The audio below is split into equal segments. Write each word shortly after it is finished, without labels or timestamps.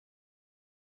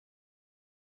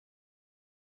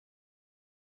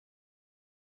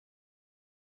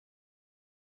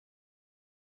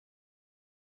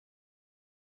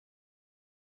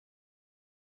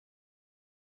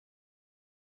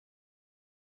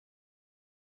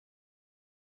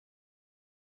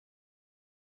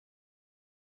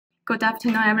Good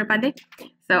afternoon, everybody.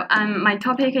 So my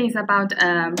topic is about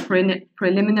a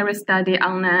preliminary study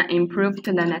on an improved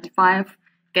LeNet-5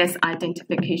 gas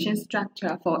identification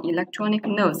structure for electronic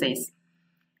noses.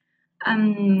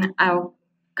 I'll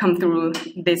come through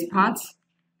these parts.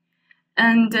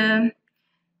 And the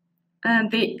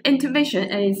intervention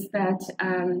is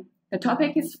that the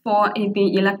topic is for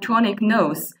the electronic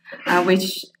nose,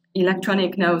 which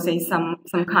electronic nose is some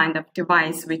kind of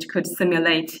device which could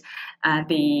simulate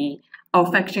the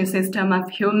olfaction system of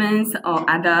humans or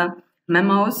other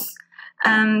mammals.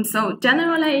 So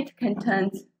generally it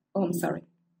contains,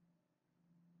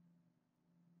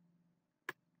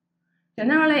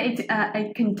 Generally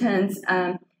it contains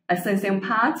a sensing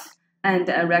part and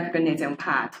a recognition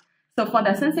part. So for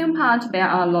the sensing part, there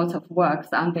are lots of works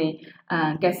on the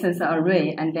gas sensor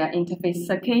array and their interface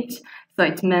circuit. So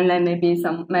it mainly may be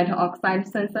some metal oxide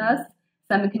sensors,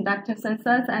 semiconductor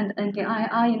sensors, and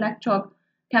NDIR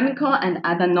electrochemical and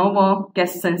other novel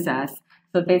gas sensors.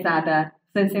 So these are the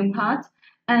sensing part.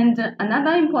 And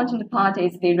another important part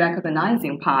is the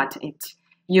recognizing part. It's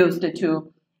used to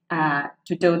do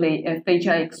the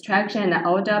feature extraction and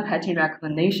order pattern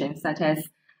recognition, such as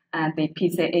the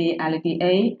PCA,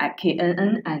 LDA,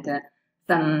 KNN, and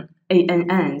some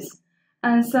ANNs.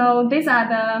 And so these are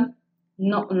the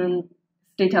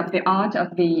state-of-the-art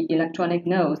of the electronic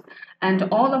nose. And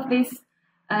all of these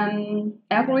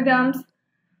algorithms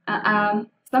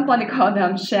somebody called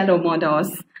them shallow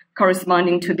models,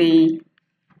 corresponding to the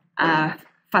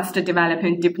faster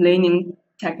developing deep learning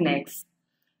techniques.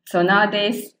 So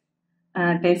nowadays,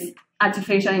 this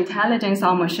artificial intelligence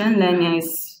or machine learning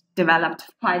is developed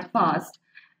quite fast.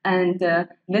 And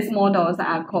these models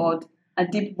are called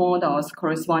deep models,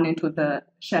 corresponding to the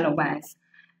shallow ones.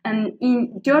 And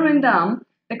during them,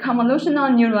 the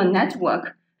convolutional neural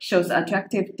network shows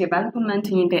attractive development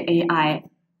in the AI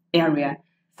area,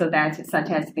 so that such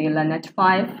as the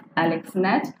LeNet-5,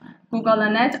 AlexNet, Google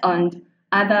LeNet, and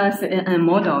other CNN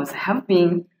models have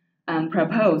been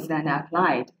proposed and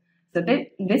applied. So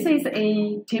this is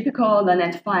a typical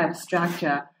LeNet-5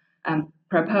 structure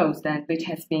proposed and which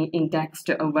has been indexed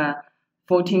over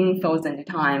 14,000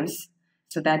 times.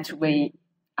 So that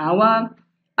our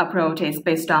approach is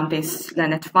based on this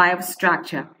LeNet-5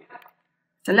 structure.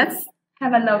 So let's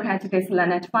have a look at this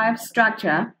LeNet-5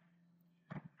 structure.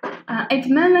 It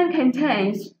mainly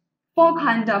contains 4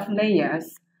 kinds of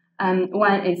layers.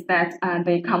 One is that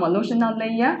the convolutional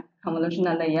layer,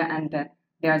 and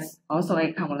there's also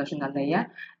a convolutional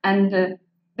layer. And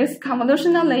this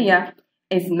convolutional layer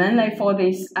is mainly for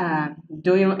this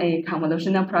doing a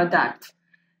convolutional product.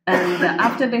 And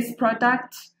after this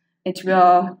product, it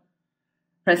will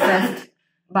processed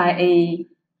by a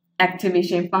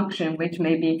activation function, which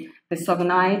may be the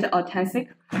solenoid or tensor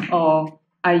or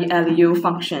ILU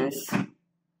functions.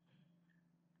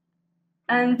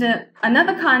 And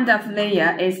another kind of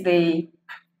layer is the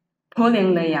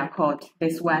pooling layer, called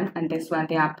this one and this one.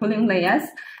 They are pooling layers,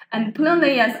 and pooling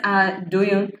layers are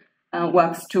doing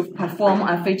works to perform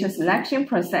a feature selection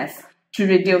process to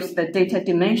reduce the data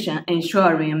dimension,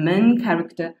 ensuring main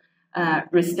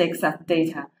characteristics of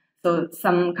data. So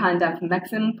some kind of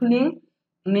maximum pooling,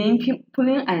 mean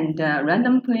pooling, and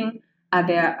random pooling are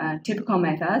their typical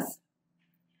methods.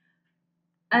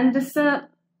 And so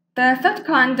the third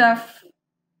kind of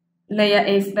layer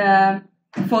is the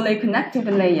fully connected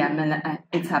layer.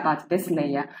 It's about this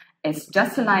layer. It's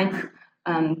just like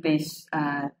this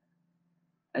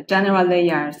general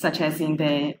layer, such as in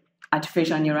the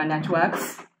artificial neural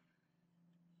networks.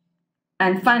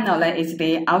 And finally is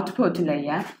the output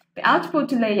layer. The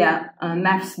output layer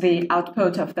maps the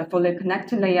output of the fully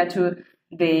connected layer to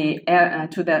the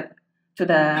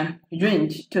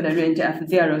range of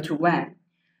 0 to 1.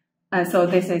 So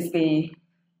this is the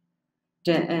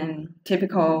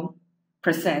typical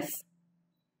process.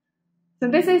 So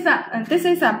this is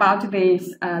about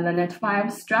this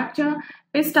LeNet-5 structure.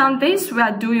 Based on this, we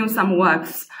are doing some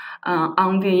works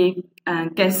on the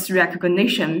gas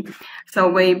recognition. So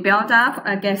we built up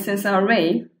a gas sensor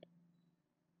array.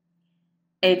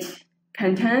 It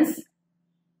contains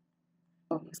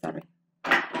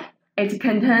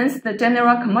the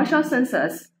general commercial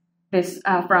sensors. This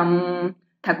from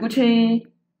Taguchi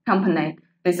company.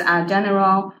 These are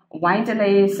general,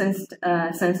 widely sensed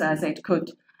sensors. It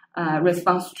could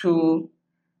respond to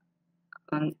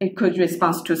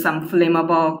some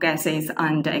flammable gases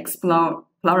and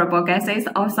explorable gases,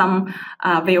 or some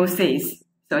VOCs.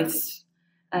 So its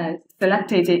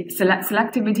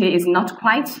selectivity is not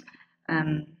quite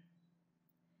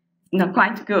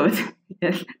good.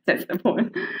 Yes, that's the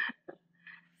point.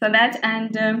 So that,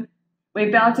 and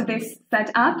we built this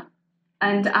setup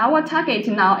And our target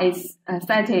now is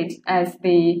set it as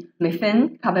the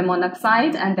methane, carbon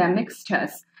monoxide, and their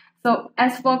mixtures. So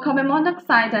as for carbon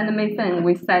monoxide and methane,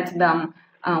 we set them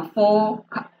 4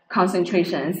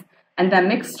 concentrations, and the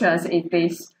mixtures is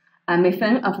this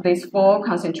methane of these 4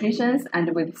 concentrations,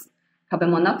 and with carbon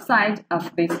monoxide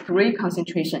of these 3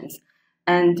 concentrations.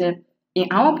 And in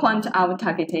our point, our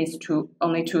target is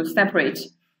trying to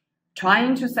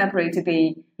separate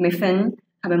the methane,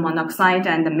 carbon monoxide,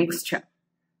 and the mixture.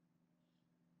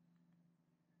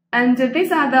 And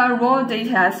these are the raw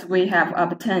data we have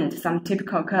obtained, some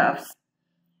typical curves.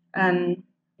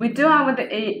 We do our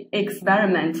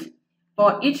experiment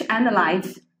for each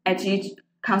analyte at each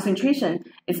concentration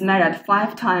is measured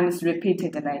 5 times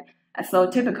repeatedly. So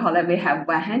typically we have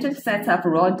 100 sets of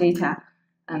raw data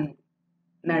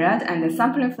measured, and the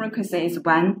sampling frequency is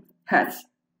 1 Hertz.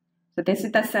 So this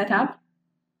is the setup.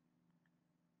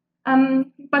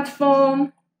 But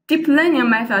for deep learning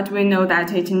method, we know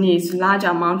that it needs large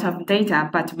amount of data,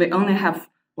 but we only have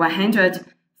 100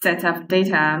 sets of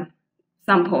data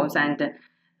samples, and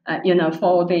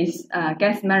for this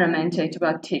gas measurement, it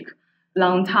will take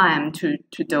long time to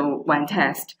do one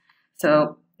test.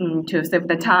 So to save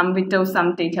the time, we do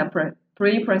some data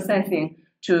pre-processing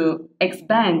to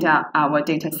expand our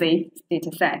data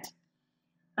set.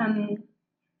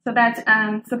 So that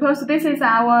suppose this is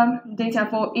our data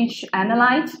for each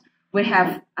analyte. We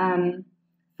have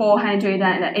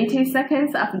 480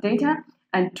 seconds of data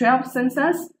and 12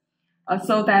 sensors.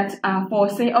 So that for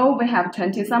CO, we have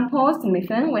 20 samples,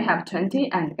 methane, we have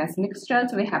 20, and gas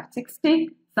mixtures, we have 60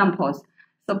 samples.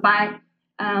 So by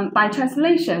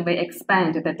translation, we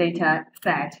expand the data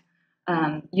set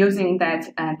using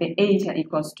that the 8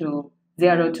 equals to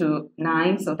 0 to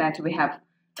 9, so that we have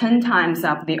 10 times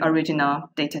of the original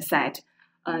data set.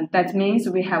 That means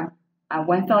we have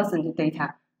 1,000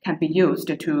 data can be used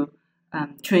to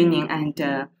train and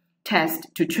test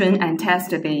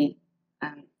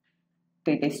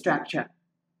the structure.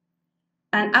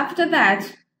 And after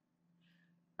that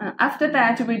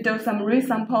we do some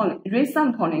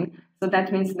resampling. So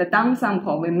that means the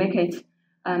downsample, we make it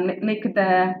make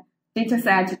the data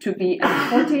set to be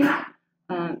 40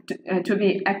 to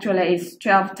be actually is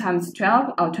 12 times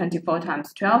 12 or 24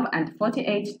 times 12 and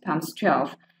 48 times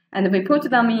 12, and we put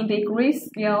them in the grid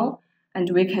scale, and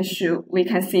we can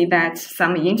see that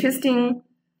some interesting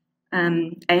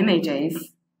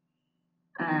images.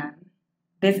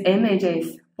 These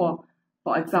images, for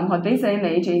example, these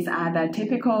images are the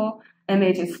typical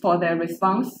images for the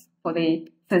response, for the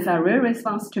sensory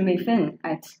response to methane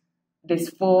at these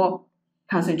 4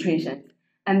 concentrations.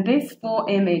 And these 4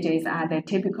 images are the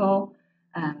typical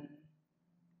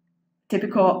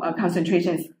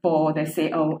concentrations for the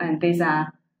CO, and these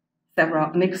are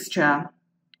several mixture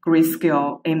grid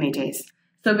scale images.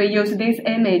 So we use these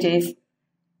images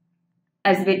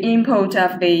as the input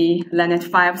of the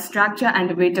LeNet-5 structure,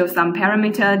 and we do some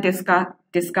parameter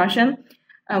discussion.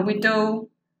 We do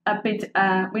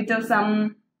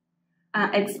some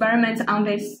experiments on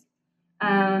this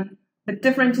the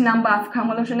different number of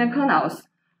convolutional kernels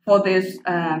for this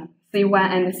C1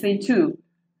 and C2,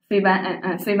 C1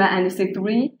 and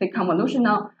C3. The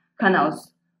convolutional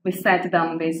kernels, we set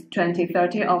them with 20,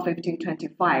 30, or 15,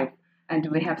 25, and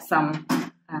we have some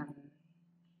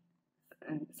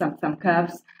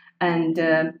curves, and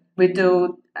we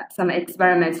do some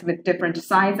experiments with different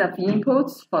size of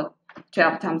inputs for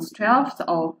 12 times 12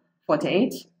 or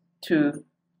 48 to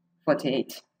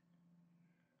 48.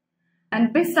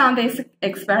 And based on this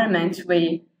experiment,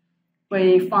 we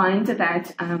find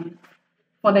that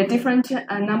for the different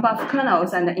number of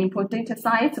kernels and the input data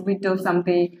size, we do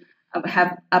something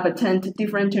have obtained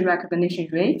different recognition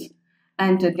rate,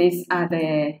 and these are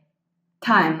the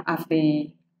time of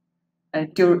the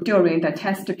during the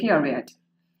test period.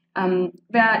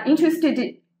 We are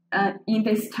interested in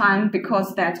this time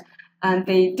because that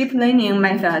the deep learning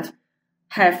method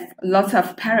have lots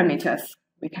of parameters.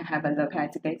 We can have a look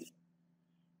at this.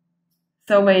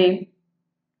 So we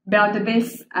build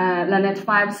this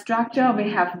LeNet-5 structure. We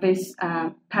have these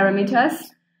parameters.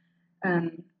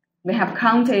 We have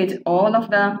counted all of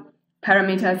the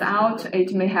parameters out.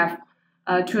 It may have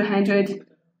 200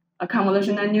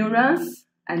 convolutional neurons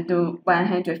and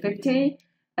 150,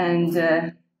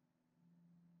 and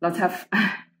lots of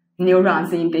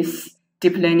neurons in these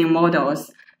deep learning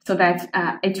models, so that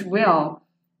it will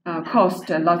cost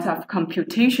lots of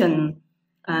computation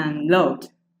load.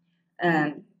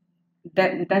 And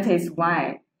that is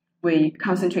why we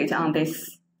concentrate on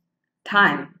this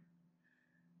time.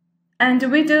 And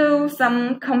we do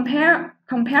some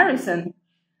comparison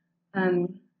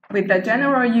with the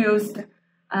general used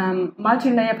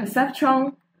multi-layer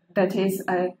perceptron, that is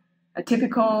a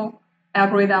typical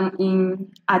algorithm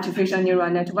in artificial neural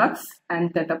networks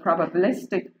and the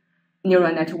probabilistic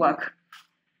neural network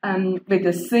with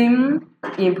the same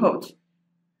input.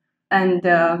 And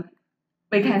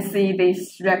we can see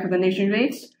this recognition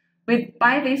rate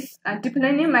by this deep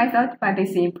learning method, by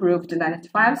this improved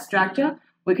LeNet-5 structure,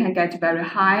 we can get very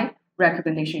high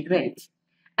recognition rate.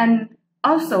 And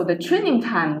also the training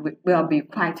time will be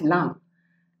quite long.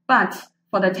 But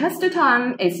for the test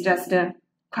time, it's just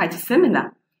quite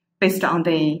similar based on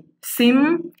the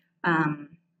same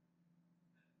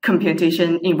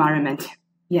computation environment.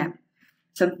 Yeah.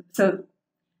 So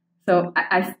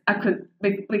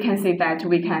we can say that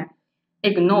we can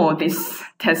ignore this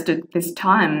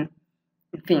time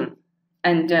thing,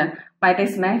 and by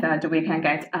this method we can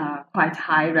get a quite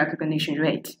high recognition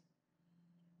rate.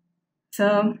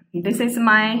 So this is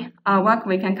my work.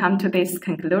 We can come to this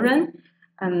conclusion.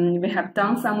 We have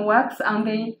done some works on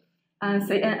the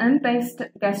CNN-based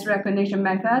gas recognition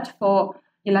method for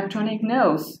electronic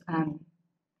nodes.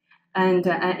 And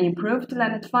an improved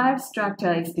LeNet-5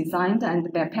 structure is designed,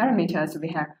 and their parameters we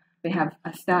have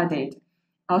studied.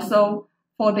 Also,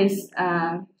 for this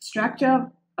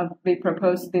structure, we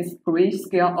propose these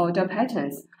grid-scale order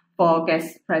patterns for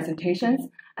gas presentations,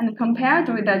 and compared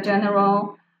with the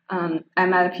general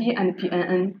MLP and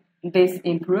PNN, this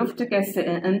improved gas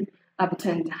CNN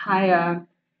obtained higher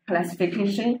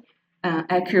classification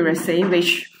accuracy,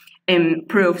 which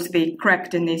improves the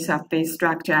correctness of the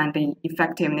structure and the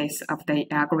effectiveness of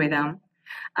the algorithm.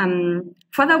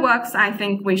 Further works, I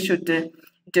think we should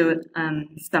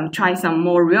try some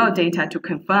more real data to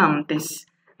confirm this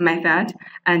method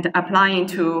and apply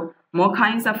into more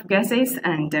kinds of gases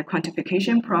and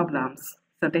quantification problems.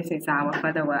 So this is our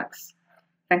further works.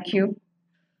 Thank you.